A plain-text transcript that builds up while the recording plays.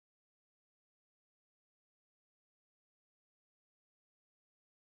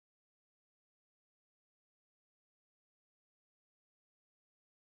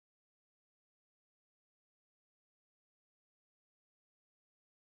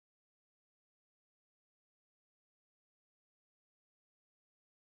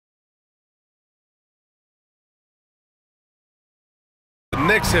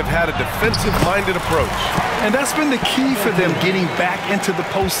Knicks have had a defensive-minded approach. And that's been the key for them getting back into the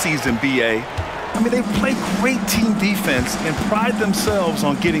postseason, B.A. I mean, they play great team defense and pride themselves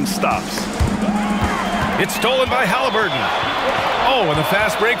on getting stops. It's stolen by Halliburton. Oh, and the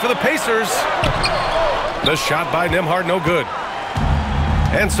fast break for the Pacers. The shot by Nembhard, no good.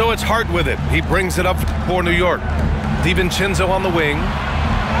 And so it's Hart with it. He brings it up for New York. DiVincenzo on the wing.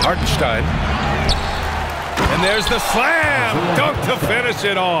 Hartenstein. And there's the slam. Dunk to finish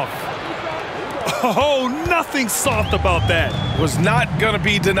it off. Oh, nothing soft about that. Was not going to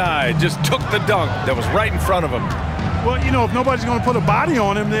be denied. Just took the dunk that was right in front of him. Well, you know, if nobody's going to put a body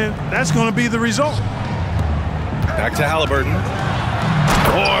on him, then that's going to be the result. Back to Halliburton.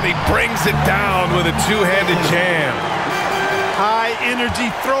 Oh, and he brings it down with a two-handed jam. High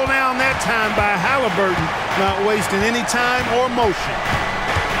energy throwdown that time by Halliburton, not wasting any time or motion.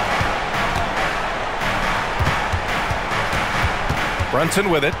 Brunson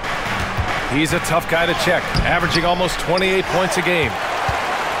with it. He's a tough guy to check, averaging almost 28 points a game.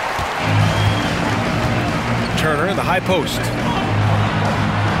 Turner in the high post.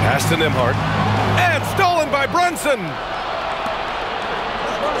 Pass to Nembhard. And stolen by Brunson.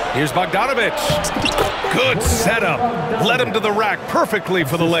 Here's Bogdanovic. Good setup. Led him to the rack perfectly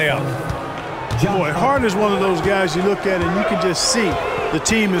for the layup. Boy, Hart is one of those guys you look at and you can just see the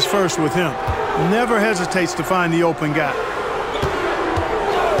team is first with him. Never hesitates to find the open guy.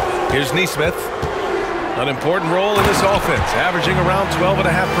 Here's Nesmith. An important role in this offense, averaging around 12.5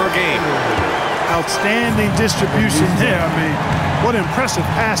 per game. Outstanding distribution there. I mean, what impressive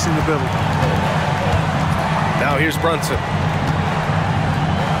passing ability. Now here's Brunson.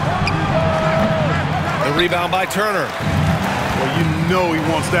 The rebound by Turner. Well, you know he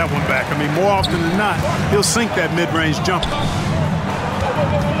wants that one back. I mean, more often than not, he'll sink that mid-range jumper.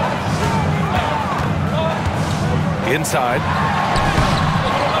 Inside.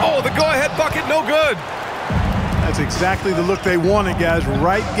 Oh, the go-ahead bucket, no good. That's exactly the look they wanted, guys.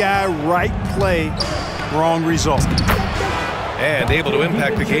 Right guy, right play, wrong result. And able to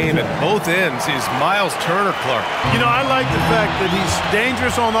impact the game at both ends is Miles Turner Clark. You know, I like the fact that he's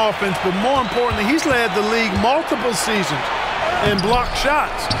dangerous on offense, but more importantly, he's led the league multiple seasons in blocked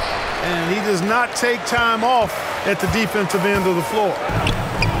shots. And he does not take time off at the defensive end of the floor.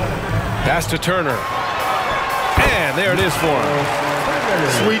 Pass to Turner. And there it is for him.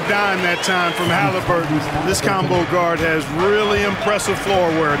 Sweet dime that time from Halliburton. This combo guard has really impressive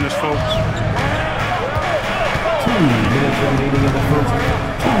floor awareness, folks. 2 minutes remaining in the first.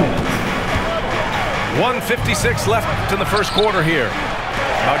 2 minutes. 1:56 left in the first quarter here.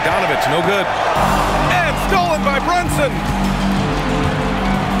 Bogdanovic, no good. And stolen by Brunson.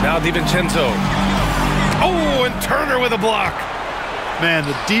 Now DiVincenzo. Oh, and Turner with a block. Man,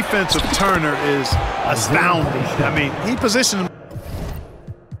 the defense of Turner is astounding. I mean, he positioned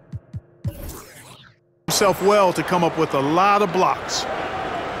himself well to come up with a lot of blocks.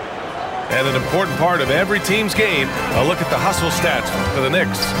 And an important part of every team's game, a look at the hustle stats for the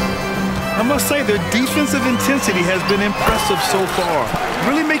Knicks. I must say their defensive intensity has been impressive so far,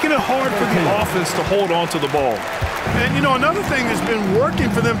 really making it hard for the offense to hold on to the ball. And, you know, another thing that's been working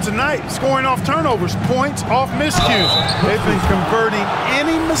for them tonight, scoring off turnovers, points off miscues. They've been converting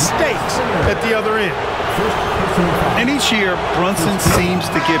any mistakes at the other end. And each year, Brunson seems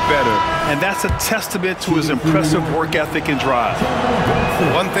to get better, and that's a testament to his impressive work ethic and drive.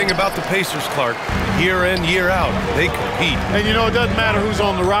 One thing about the Pacers, Clark, year in, year out, they compete. And, you know, it doesn't matter who's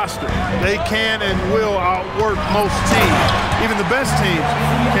on the roster. They can and will outwork most teams. Even the best teams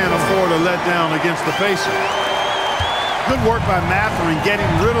can't afford a letdown against the Pacers. Good work by Mather in getting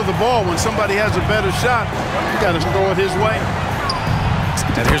rid of the ball. When somebody has a better shot, you got to throw it his way.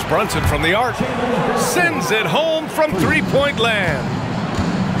 And here's Brunson from the arc. Sends it home from three-point land.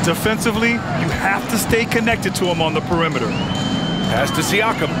 Defensively, you have to stay connected to him on the perimeter. Pass to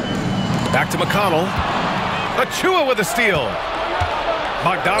Siakam. Back to McConnell. Achua with a steal.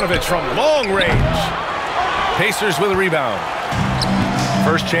 Bogdanovic from long range. Pacers with a rebound.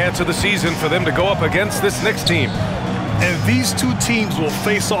 First chance of the season for them to go up against this Knicks team. And these two teams will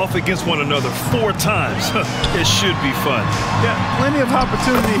face off against one another 4 times. It should be fun. Yeah, plenty of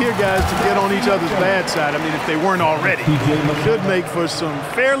opportunity here, guys, to get on each other's bad side. I mean, if they weren't already. Should make for some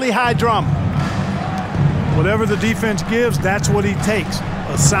fairly high drama. Whatever the defense gives, that's what he takes.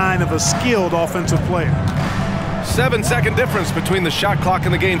 A sign of a skilled offensive player. 7-second difference between the shot clock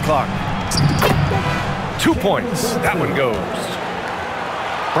and the game clock. 2 points. That one goes.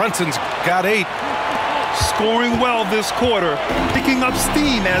 Brunson's got 8. Scoring well this quarter, picking up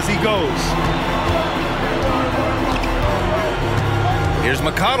steam as he goes. Here's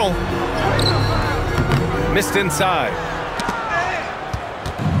McConnell. Missed inside.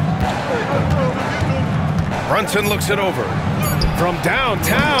 Brunson looks it over. From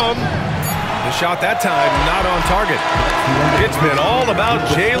downtown. The shot that time not on target. It's been all about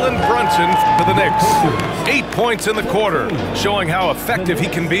Jalen Brunson for the Knicks. 8 points in the quarter, showing how effective he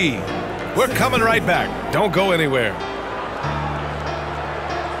can be. We're coming right back. Don't go anywhere.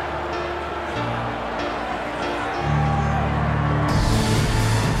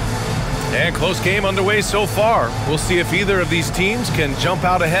 And close game underway so far. We'll see if either of these teams can jump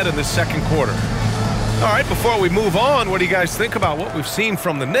out ahead in the second quarter. All right, before we move on, what do you guys think about what we've seen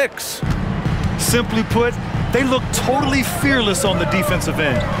from the Knicks? Simply put, they look totally fearless on the defensive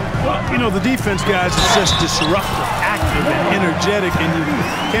end. Well, you know, the defense guys are just disruptive, active, and energetic, and you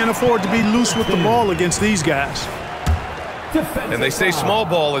can't afford to be loose with the ball against these guys. And they say small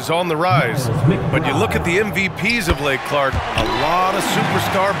ball is on the rise. But you look at the MVPs of late, Clark, a lot of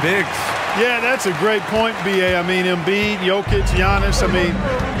superstar bigs. Yeah, that's a great point, B.A. I mean, Embiid, Jokic, Giannis. I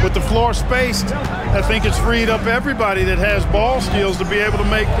mean, with the floor spaced, I think it's freed up everybody that has ball skills to be able to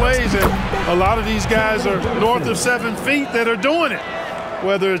make plays. And a lot of these guys are north of 7 feet that are doing it,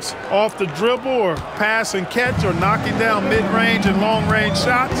 whether it's off the dribble or pass and catch or knocking down mid-range and long-range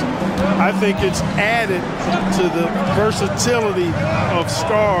shots. I think it's added to the versatility of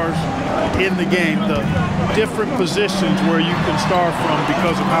stars in the game, the different positions where you can start from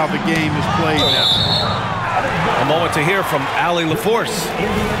because of how the game is played now. A moment to hear from Allie LaForce.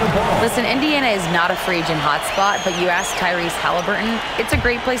 Listen, Indiana is not a free agent hotspot, but you ask Tyrese Halliburton, it's a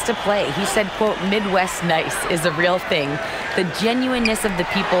great place to play. He said, quote, Midwest nice is a real thing. The genuineness of the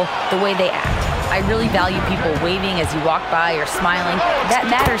people, the way they act. I really value people waving as you walk by or smiling. That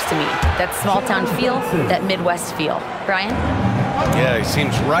matters to me. That small town feel, that Midwest feel. Brian? Yeah, he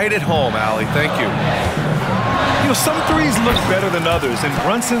seems right at home, Allie. Thank you. You know, some threes look better than others, and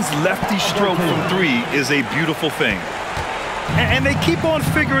Brunson's lefty stroke from three is a beautiful thing. And they keep on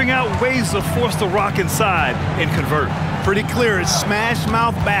figuring out ways to force the rock inside and convert. Pretty clear, it's smash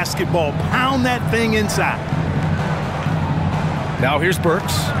mouth basketball. Pound that thing inside. Now here's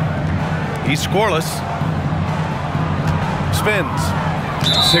Burks. He's scoreless. Spins.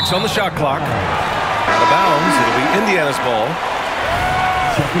 6 on the shot clock. Out of bounds. It'll be Indiana's ball.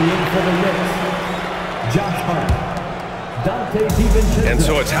 Checking in for the Knicks, Josh Hart. Dante DiVincenzo. And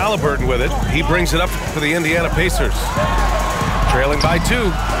so it's Halliburton with it. He brings it up for the Indiana Pacers. Trailing by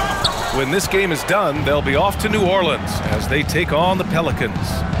 2. When this game is done, they'll be off to New Orleans as they take on the Pelicans.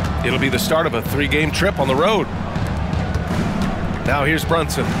 It'll be the start of a 3-game trip on the road. Now here's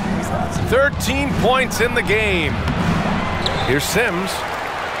Brunson. 13 points in the game. Here's Sims.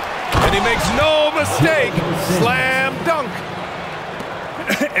 And he makes no mistake. Slam dunk.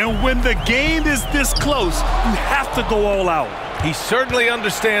 And when the game is this close, you have to go all out. He certainly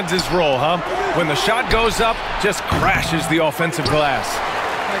understands his role, huh? When the shot goes up, just crashes the offensive glass.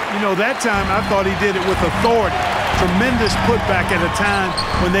 You know, that time I thought he did it with authority. Tremendous putback at a time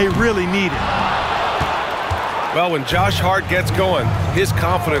when they really need it. Well, when Josh Hart gets going, his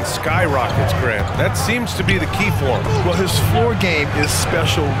confidence skyrockets, Grant. That seems to be the key for him. Well, his floor game is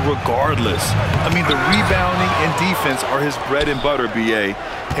special regardless. I mean, the rebounding and defense are his bread and butter, B.A.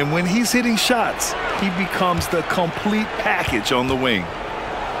 And when he's hitting shots, he becomes the complete package on the wing.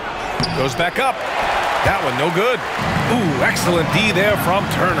 Goes back up. That one no good. Ooh, excellent D there from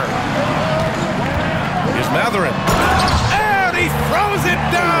Turner. Here's Matherin. And he throws it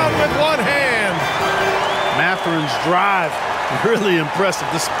down with one hand. Matherin's drive, really impressive.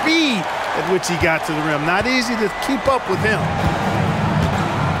 The speed at which he got to the rim, not easy to keep up with him.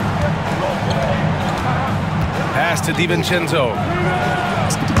 Pass to DiVincenzo.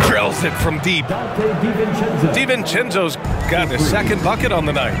 Drills it from deep. DiVincenzo's got his second bucket on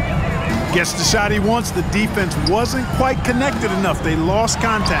the night. Gets the shot he wants. The defense wasn't quite connected enough. They lost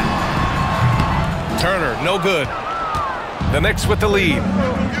contact. Turner, no good. The Knicks with the lead.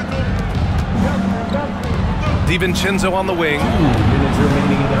 DiVincenzo on the wing. 2 minutes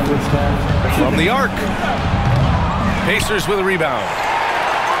remaining in the first half. From the arc. Pacers with a rebound.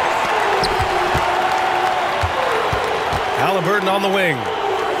 Halliburton on the wing.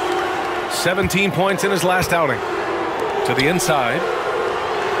 17 points in his last outing. To the inside.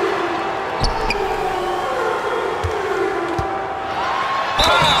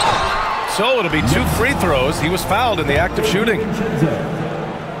 So it'll be 2 free throws. He was fouled in the act of shooting.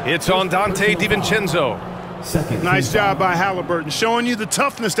 It's on Dante DiVincenzo. Nice job by Halliburton, showing you the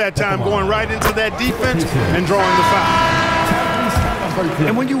toughness that time, going right into that defense and drawing the foul.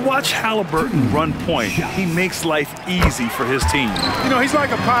 And when you watch Halliburton run point, he makes life easy for his team. You know, he's like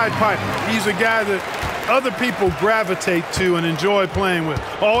a Pied Piper. He's a guy that other people gravitate to and enjoy playing with.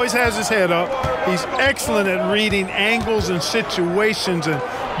 Always has his head up. He's excellent at reading angles and situations and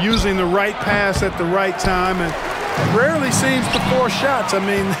using the right pass at the right time, and rarely seems to force shots. I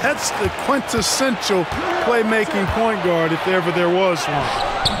mean, that's the quintessential playmaking point guard if ever there was one.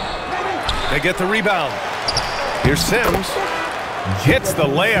 They get the rebound. Here's Sims. Hits the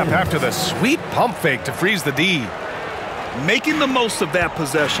layup after the sweet pump fake to freeze the D. Making the most of that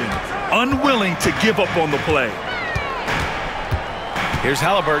possession, unwilling to give up on the play. Here's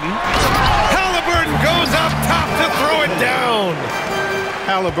Halliburton. Halliburton goes up top to throw it down.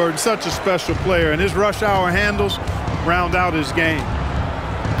 Halliburton, such a special player, and his rush hour handles round out his game.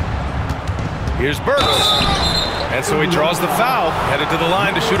 Here's Burks. And so he draws the foul, headed to the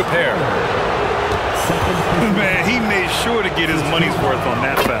line to shoot a pair. Man, he made sure to get his money's worth on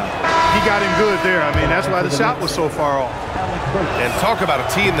that foul. He got him good there. I mean, that's why the shot was so far off. And talk about a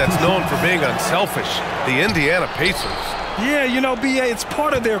team that's known for being unselfish, the Indiana Pacers. Yeah, you know, B.A., it's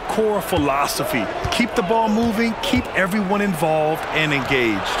part of their core philosophy. Keep the ball moving, keep everyone involved and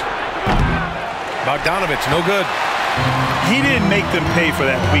engaged. Bogdanovich, no good. He didn't make them pay for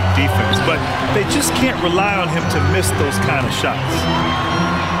that weak defense, but they just can't rely on him to miss those kind of shots.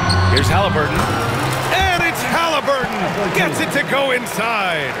 Here's Halliburton. And it's Halliburton! Gets it to go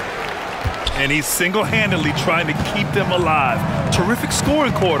inside. And he's single-handedly trying to keep them alive. Terrific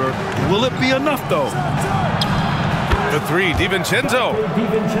scoring quarter. Will it be enough, though? The three, DiVincenzo.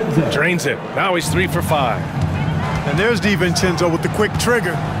 Drains it. Now he's 3 for 5. And there's DiVincenzo with the quick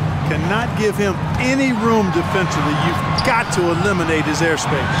trigger. Cannot give him any room defensively. You've got to eliminate his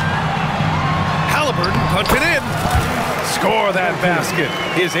airspace. Halliburton punching in. Score that basket.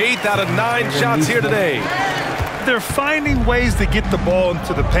 His 8th out of 9 shots here today. They're finding ways to get the ball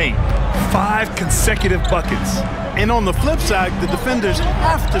into the paint. 5 consecutive buckets. And on the flip side, the defenders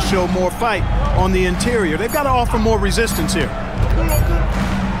have to show more fight on the interior. They've got to offer more resistance here.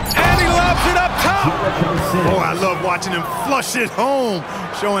 And he lobs it up top. Oh, I love watching him flush it home,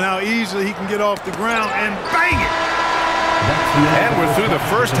 showing how easily he can get off the ground and bang it. And we're through the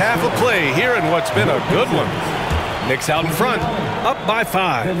first half of play here in what's been a good one. Knicks out in front, up by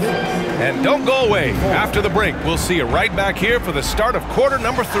 5. And don't go away. After the break, we'll see you right back here for the start of quarter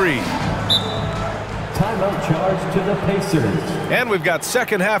number 3. Timeout charge to the Pacers. And we've got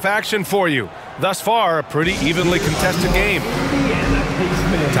second half action for you. Thus far, a pretty evenly contested game.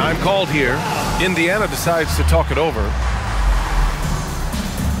 Time called here. Indiana decides to talk it over.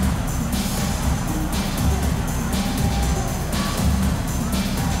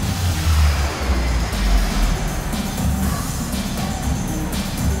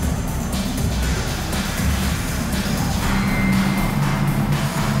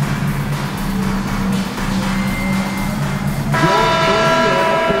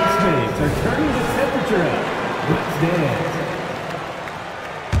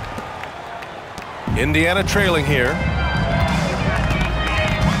 Indiana trailing here.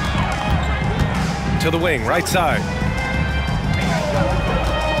 To the wing, right side.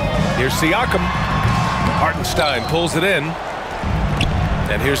 Here's Siakam. Hartenstein pulls it in.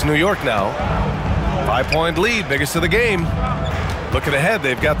 And here's New York now. 5-point lead, biggest of the game. Looking ahead,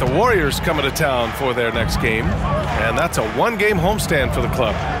 they've got the Warriors coming to town for their next game. And that's a 1-game homestand for the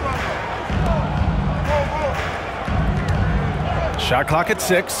club. Shot clock at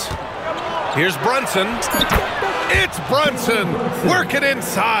 6. Here's Brunson. It's Brunson working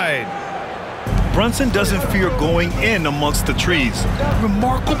inside. Brunson doesn't fear going in amongst the trees.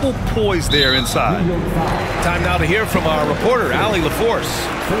 Remarkable poise there inside. Time now to hear from our reporter, Allie LaForce.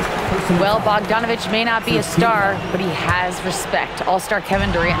 Well, Bogdanovich may not be a star, but he has respect. All-star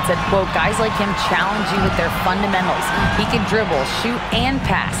Kevin Durant said, quote, guys like him challenge you with their fundamentals. He can dribble, shoot, and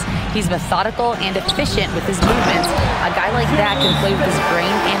pass. He's methodical and efficient with his movements. A guy like that can play with his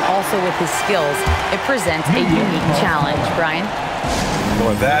brain and also with his skills. It presents a unique challenge. Brian?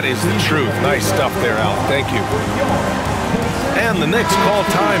 Boy, that is the truth. Nice stuff there, Al. Thank you. And the Knicks call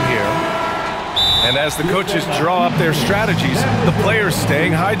time here. And as the coaches draw up their strategies, the players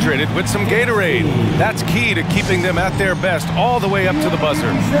staying hydrated with some Gatorade. That's key to keeping them at their best all the way up to the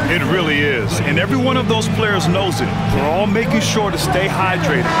buzzer. It really is. And every one of those players knows it. We're all making sure to stay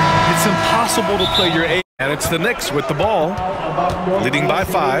hydrated. It's impossible to play your A. And it's the Knicks with the ball, leading by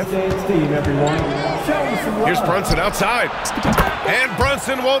 5. Here's Brunson outside. And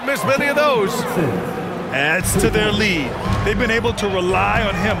Brunson won't miss many of those. Adds to their lead. They've been able to rely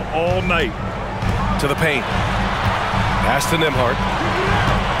on him all night. To the paint. Pass to Nembhard.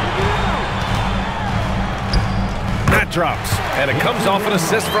 That drops. And it comes off an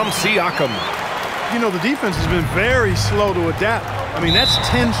assist from Siakam. you know, the defense has been very slow to adapt. I mean, that's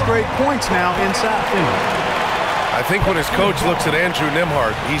 10 straight points now inside. I think when his coach looks at Andrew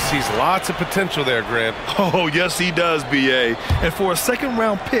Nembhard, he sees lots of potential there, Grant. Oh, yes, he does, B.A. And for a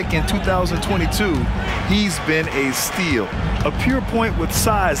second-round pick in 2022, he's been a steal. A pure point with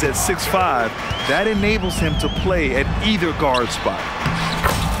size at 6'5", that enables him to play at either guard spot.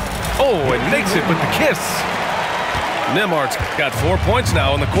 Oh, and makes it with the kiss. Nembhard's got 4 points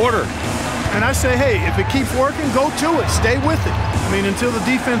now in the quarter. And I say, hey, if it keeps working, go to it. Stay with it. I mean, until the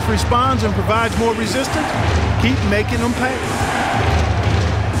defense responds and provides more resistance, keep making them pay.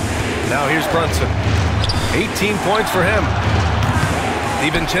 Now here's Brunson. 18 points for him.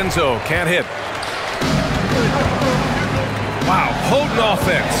 DiVincenzo can't hit. Wow, potent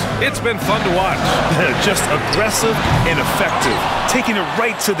offense. It's been fun to watch. Just aggressive and effective, taking it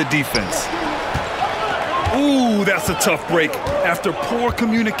right to the defense. Ooh, that's a tough break. After poor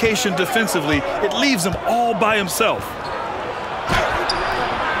communication defensively, it leaves him all by himself.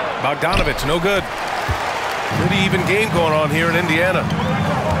 Bogdanovich, no good. Pretty even game going on here in Indiana.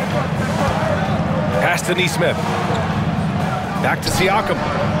 Pass to Nesmith. Back to Siakam.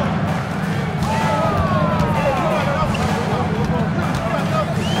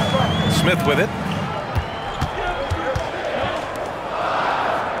 Smith with it.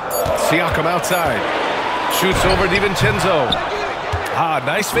 Siakam outside. Shoots over DiVincenzo. Ah,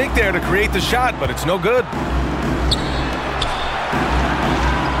 nice fake there to create the shot, but it's no good.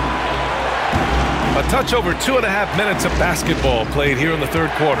 A touch over 2.5 minutes of basketball played here in the third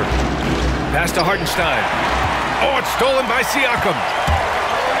quarter. Pass to Hartenstein. Oh, it's stolen by Siakam.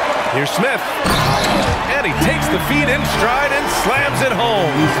 Here's Smith. And he takes the feed in stride and slams it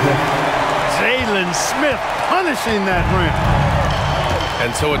home. Jalen Smith punishing that rim.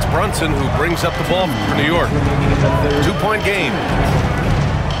 And so it's Brunson who brings up the ball for New York. 2-point game.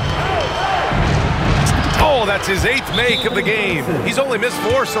 Oh, that's his 8th make of the game. He's only missed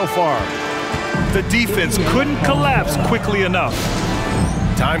 4 so far. The defense couldn't collapse quickly enough.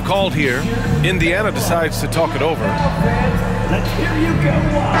 Time called here. Indiana decides to talk it over.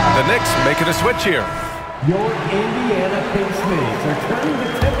 The Knicks making a switch here. Your Indiana Knicks are turning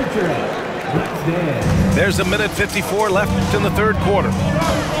the temperature up. Let's dance. There's 1:54 left in the third quarter.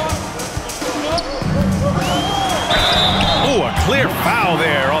 Ooh, a clear foul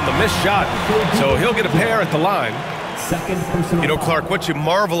there on the missed shot. So he'll get a pair at the line. You know, Clark, what you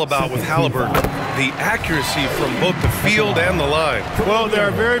marvel about with Halliburton, the accuracy from both the field and the line. Well, there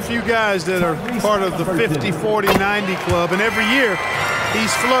are very few guys that are part of the 50, 40, 90 club, and every year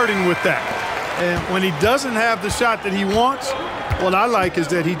he's flirting with that. And when he doesn't have the shot that he wants, what I like is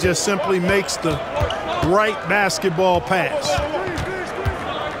that he just simply makes the right basketball pass.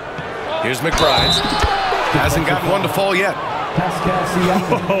 Here's McBride. Hasn't gotten one to fall yet.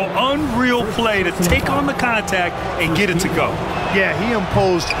 Oh, unreal play to take on the contact and get it to go. Yeah, he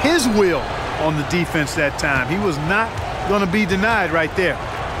imposed his will on the defense that time. He was not going to be denied right there.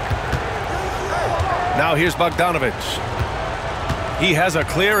 Now here's Bogdanovich. He has a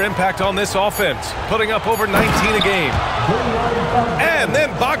clear impact on this offense, putting up over 19 a game. And then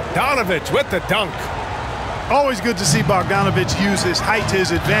Bogdanovich with the dunk. Always good to see Bogdanovich use his height to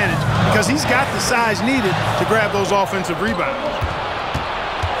his advantage because he's got the size needed to grab those offensive rebounds.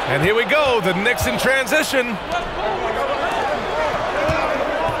 And here we go, the Knicks in transition.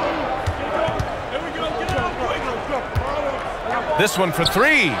 This one for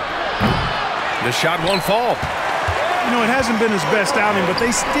 3. The shot won't fall. You know, it hasn't been his best outing, but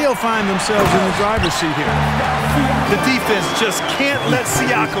they still find themselves in the driver's seat here. The defense just can't let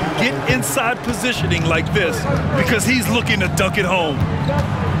Siakam get inside positioning like this because he's looking to dunk it home.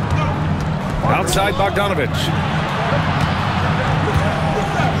 Outside Bogdanovich.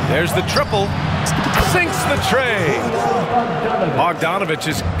 There's the triple. Sinks the tray. Bogdanovich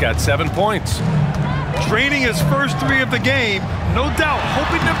has got 7 points. Draining his first 3 of the game, no doubt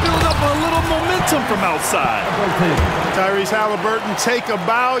hoping to build up a little momentum from outside. Tyrese Halliburton, take a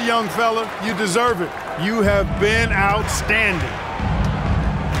bow, young fella. You deserve it. You have been outstanding.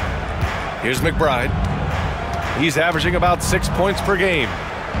 Here's McBride. He's averaging about 6 points per game.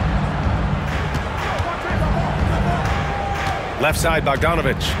 Left side,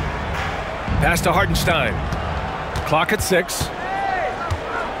 Bogdanovich. Pass to Hartenstein. Clock at 6.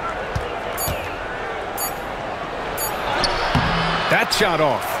 That shot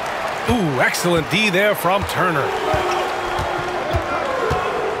off. Ooh, excellent D there from Turner.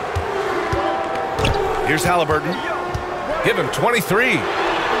 Here's Halliburton. Give him 23.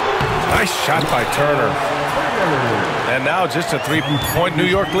 Nice shot by Turner. And now just a 3-point New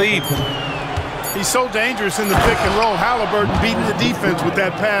York lead. He's so dangerous in the pick and roll. Halliburton beating the defense with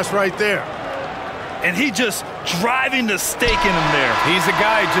that pass right there. and he just driving the stake in him there. He's a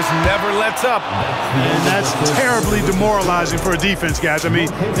guy who just never lets up. And that's terribly demoralizing for a defense, guys. I mean,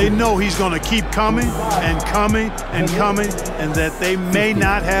 they know he's going to keep coming and coming and coming, and that they may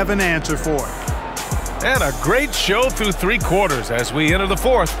not have an answer for it. And a great show through 3 quarters as we enter the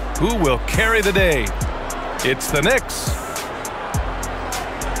 4th. Who will carry the day? It's the Knicks.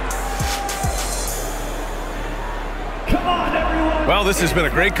 Well, this has been a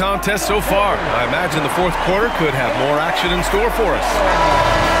great contest so far. I imagine the 4th quarter could have more action in store for us.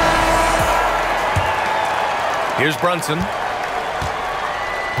 Here's Brunson.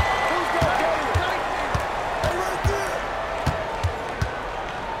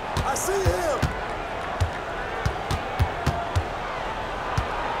 I see him.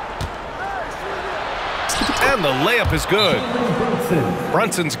 And the layup is good.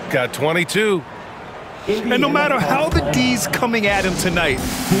 Brunson's got 22. And no matter how the D's coming at him tonight,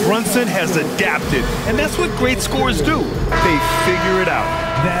 Brunson has adapted. And that's what great scorers do. They figure it out.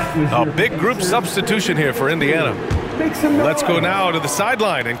 A big group substitution here for Indiana. Let's go now to the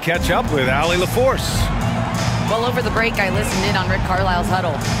sideline and catch up with Allie LaForce. Well, over the break, I listened in on Rick Carlisle's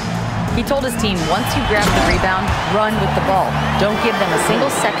huddle. He told his team, once you grab the rebound, run with the ball. Don't give them a single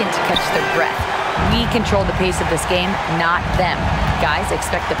second to catch their breath. We control the pace of this game, not them. Guys,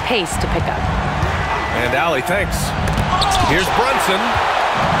 expect the pace to pick up. And Allie, thanks. Here's Brunson.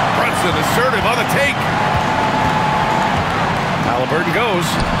 Brunson assertive on the take. Halliburton goes.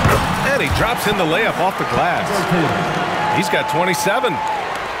 And he drops in the layup off the glass. He's got 27.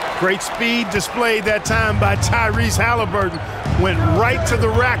 Great speed displayed that time by Tyrese Halliburton. Went right to the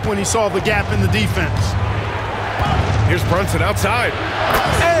rack when he saw the gap in the defense. Here's Brunson outside.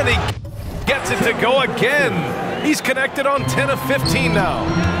 And he gets it to go again. He's connected on 10 of 15 now.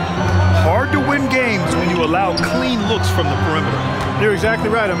 Hard to win games when you allow clean looks from the perimeter. You're exactly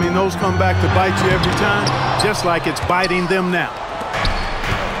right. I mean, those come back to bite you every time, just like it's biting them now.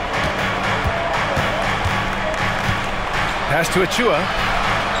 Pass to Achua.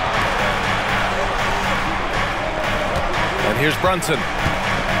 And here's Brunson.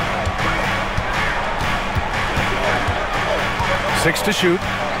 6 to shoot.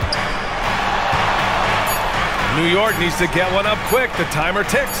 New York needs to get one up quick. The timer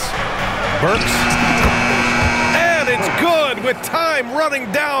ticks. Burks. And it's good with time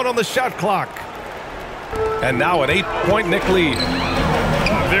running down on the shot clock. And now an 8-point Knick lead.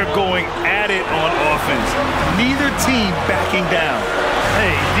 They're going at it on offense. Neither team backing down.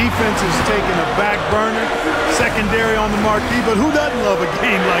 Hey, defense is taking a back burner, secondary on the marquee, but who doesn't love a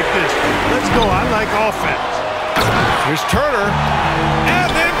game like this? Let's go. I like offense. Here's Turner. And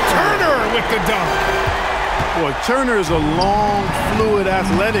then Turner with the dunk. Boy, Turner is a long, fluid,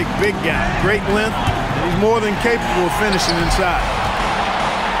 athletic, big guy. Great length, and he's more than capable of finishing inside.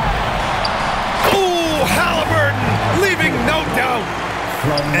 Ooh, Halliburton leaving no doubt.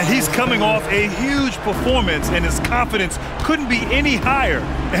 And he's coming off a huge performance, and his confidence couldn't be any higher.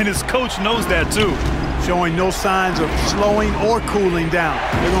 And his coach knows that, too. Showing no signs of slowing or cooling down.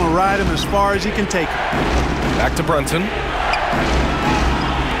 They're going to ride him as far as he can take him. Back to Brunson.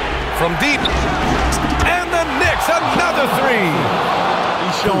 From deep. And the Knicks, another 3.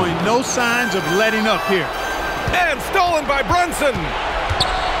 He's showing no signs of letting up here. And stolen by Brunson.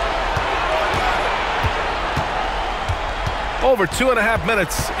 Over 2.5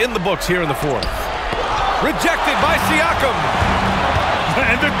 minutes in the books here in the 4th. Rejected by Siakam.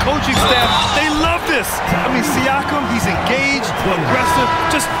 And the coaching staff, they love this. I mean, Siakam, he's engaged, aggressive,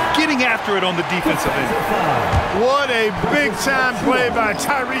 just getting after it on the defensive end. What a big-time play by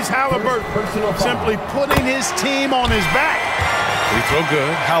Tyrese Halliburton. Simply putting his team on his back. Free throw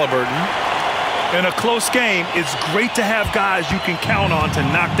good, Halliburton. In a close game, it's great to have guys you can count on to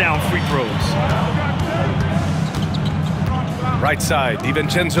knock down free throws. Right side,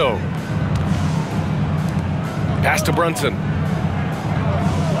 DiVincenzo. Pass to Brunson.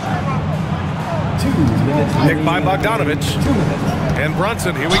 Picked by Bogdanovich. And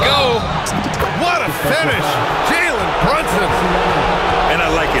Brunson, here we go. What a finish. Jalen Brunson. And I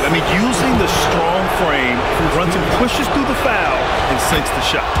like it. I mean, using the strong frame, Brunson pushes through the foul and sinks the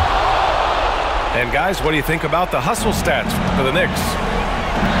shot. And guys, what do you think about the hustle stats for the Knicks?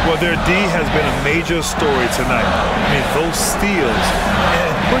 Well, their D has been a major story tonight. I mean, those steals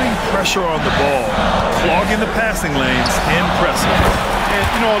and putting pressure on the ball, clogging the passing lanes, impressive. And,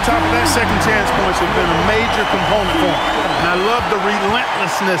 you know, on top of that, second chance points have been a major component for them. And I love the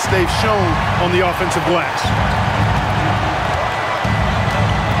relentlessness they've shown on the offensive glass.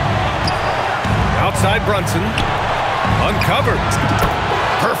 Outside Brunson. Uncovered.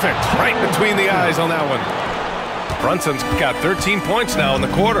 Perfect. Right between the eyes on that one. Brunson's got 13 points now in the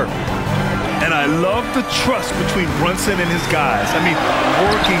quarter. And I love the trust between Brunson and his guys. I mean,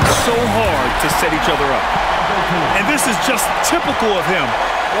 working so hard to set each other up. And this is just typical of him,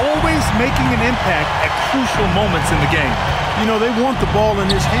 always making an impact at crucial moments in the game. You know, they want the ball in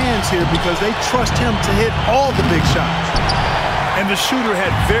his hands here because they trust him to hit all the big shots. And the shooter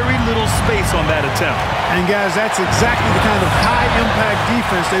had very little space on that attempt. And guys, that's exactly the kind of high-impact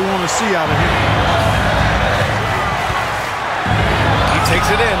defense they want to see out of him. He takes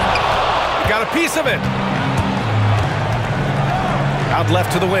it in. He got a piece of it. Out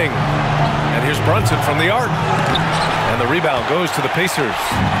left to the wing. And here's Brunson from the arc. And the rebound goes to the Pacers.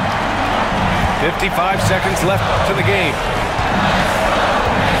 55 seconds left to the game.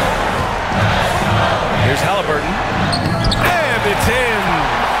 Here's Halliburton. And it's in.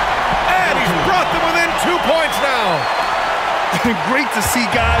 And he's brought them within 2 points now. Great to see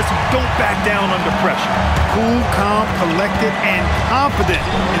guys who don't back down under pressure. Cool, calm, collected, and confident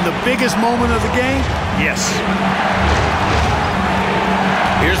in the biggest moment of the game. Yes.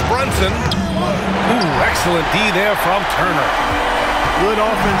 Here's Brunson. Ooh, excellent D there from Turner. Good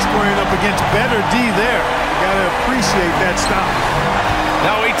offense squaring up against better D there. You got to appreciate that stop.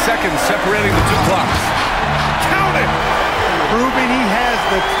 Now 8 seconds separating the two clocks. Count it! Proving he has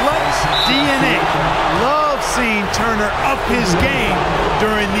the clutch DNA. Love seeing Turner up his game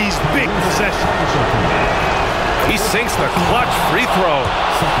during these big possessions. He sinks the clutch free throw.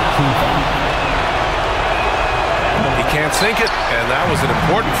 He can't sink it, and that was an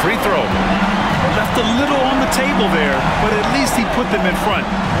important free throw. Left a little on the table there, but at least he put them in front.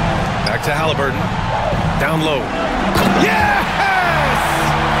 Back to Halliburton. Down low. Yes!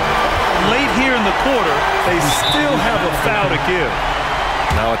 Late here in the quarter, they still have a foul to give.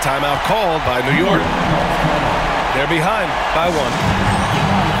 Now a timeout called by New York. They're behind by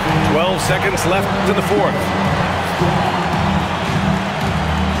 1. 12 seconds left to the fourth.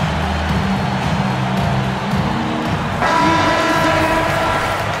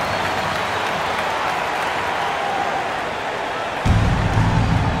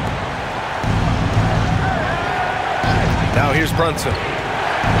 Now here's Brunson.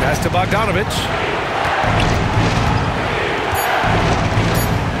 Pass to Bogdanovich.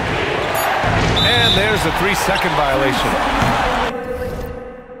 And there's a 3-second violation.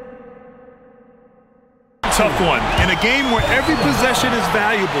 Tough one. In a game where every possession is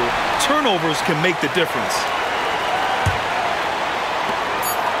valuable, turnovers can make the difference.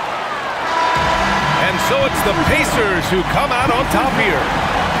 And so it's the Pacers who come out on top here.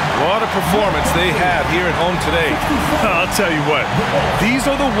 What a performance they had here at home today. I'll tell you what, these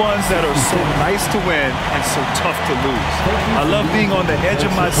are the ones that are so nice to win and so tough to lose. I love being on the edge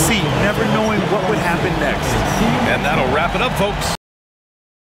of my seat, never knowing what would happen next. And that'll wrap it up, folks.